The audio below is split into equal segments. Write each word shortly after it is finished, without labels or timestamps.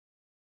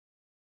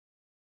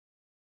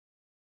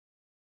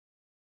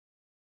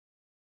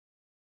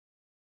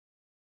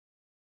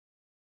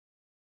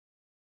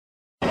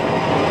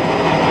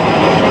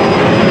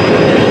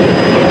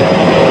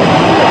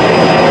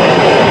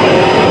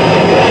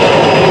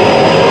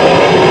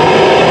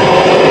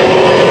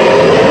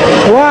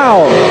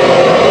Wow.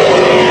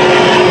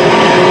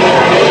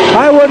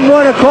 I wouldn't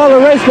want to call a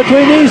race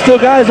between these two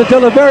guys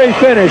until the very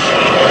finish.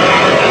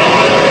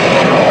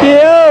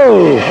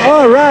 Yo!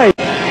 All right.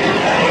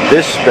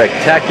 This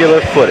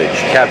spectacular footage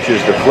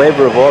captures the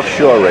flavor of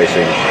offshore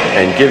racing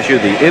and gives you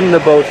the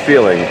in-the-boat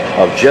feeling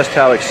of just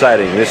how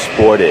exciting this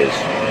sport is.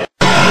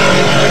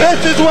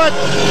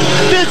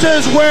 This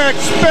is where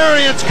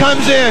experience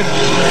comes in.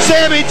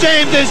 Sammy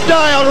James is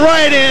dialed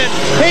right in.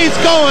 He's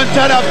going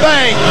to the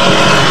bank.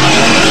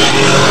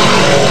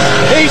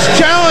 He's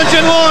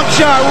challenging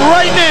Longshot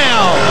right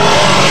now.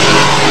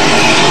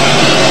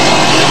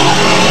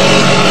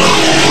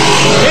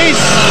 He's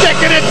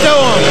sticking it to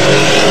him.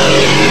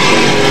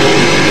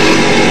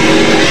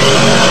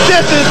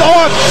 This is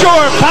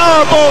offshore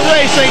powerboat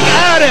racing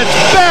at its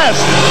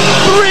best.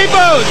 3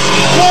 boats,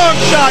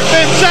 Longshot,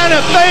 Vincenta,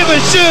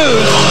 Famous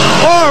Shoes.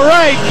 All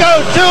right,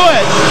 go to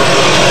it.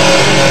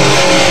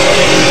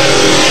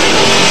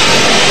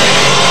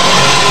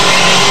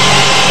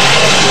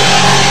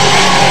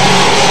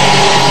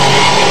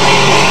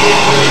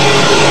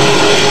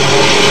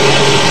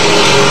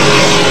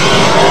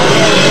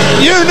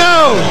 You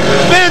know,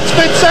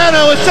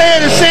 Vincenta was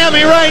saying to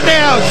Sammy right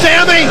now,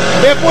 Sammy,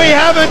 if we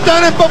haven't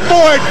done it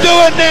before, do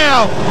it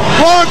now.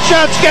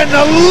 Longshot's getting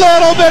a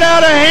little bit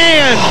out of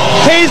hand.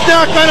 He's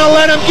not going to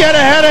let him get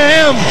ahead of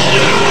him.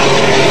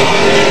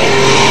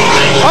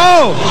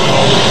 Oh,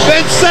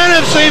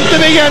 Vincenta seems to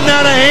be getting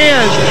out of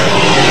hand.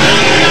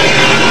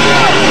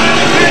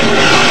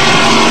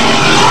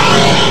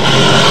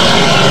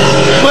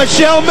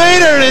 Michelle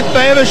Maynard in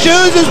Famous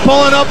Shoes is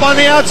pulling up on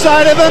the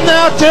outside of him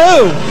now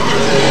too.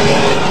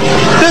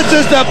 This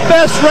is the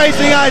best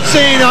racing I've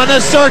seen on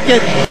this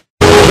circuit.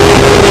 Go,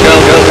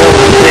 go, go.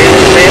 Stand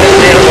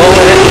it,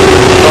 rolling it,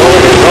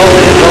 rolling it,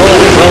 rolling it,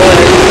 rolling it, rolling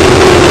it.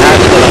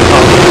 That's what I'm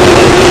talking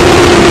about.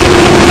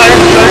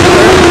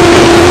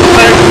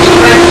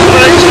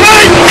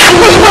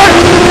 Strike!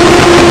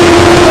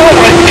 Oh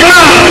my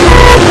God!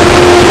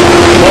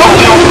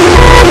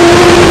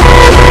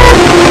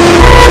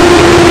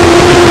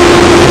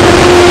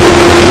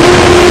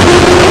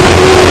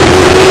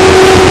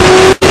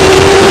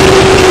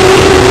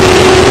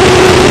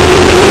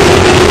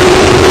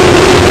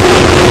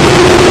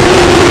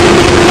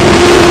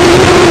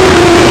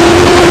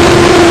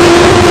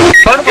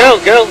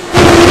 Go.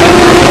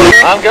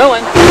 I'm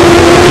going.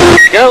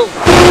 Go.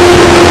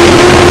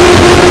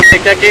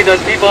 Think that gave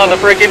those people on the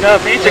freaking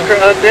pizza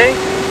thing?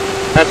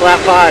 That's lap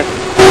 5.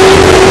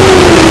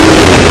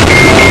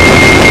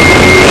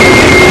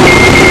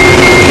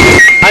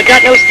 I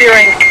got no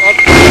steering.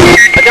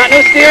 I got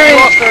no steering.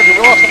 We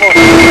lost the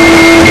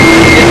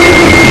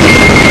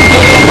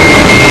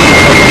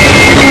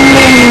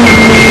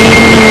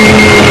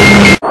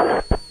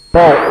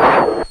ball.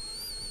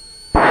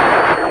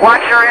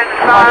 Watch your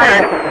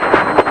inside.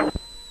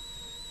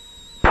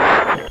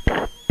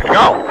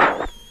 Go.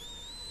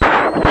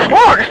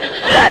 Smart.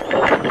 Set.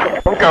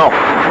 Go.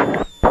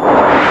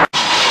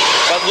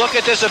 But look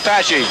at this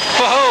Apache.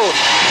 Whoa,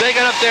 they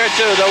got up there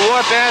too. The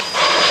warpath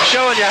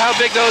showing you how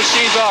big those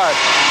seas are.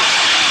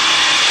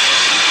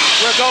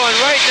 We're going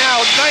right now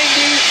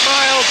 90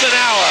 miles an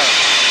hour.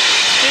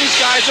 These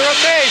guys are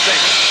amazing.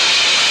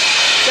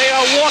 They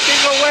are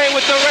walking away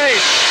with the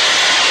race.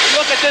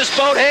 Look at this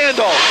boat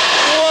handle.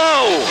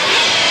 Whoa!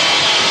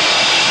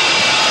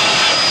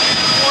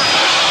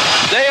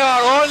 They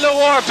are on the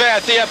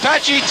warpath. The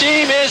Apache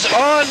team is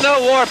on the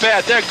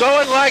warpath. They're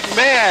going like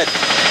mad.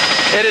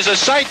 It is a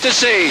sight to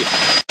see.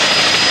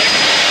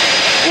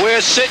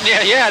 We're sitting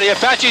here. Yeah, the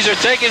Apaches are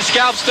taking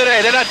scalps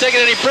today. They're not taking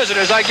any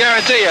prisoners, I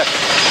guarantee you.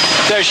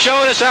 They're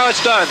showing us how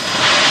it's done.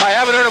 I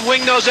haven't heard them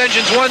wing those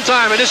engines one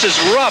time, and this is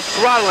rough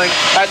throttling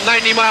at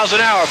 90 miles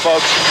an hour,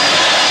 folks.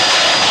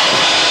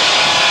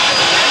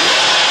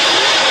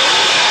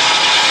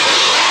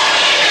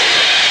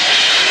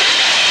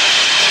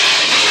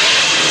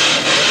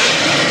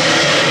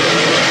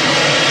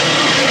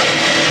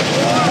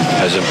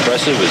 As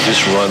impressive as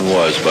this run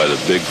was by the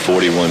big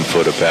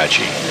 41-foot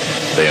Apache,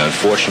 they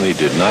unfortunately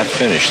did not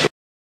finish the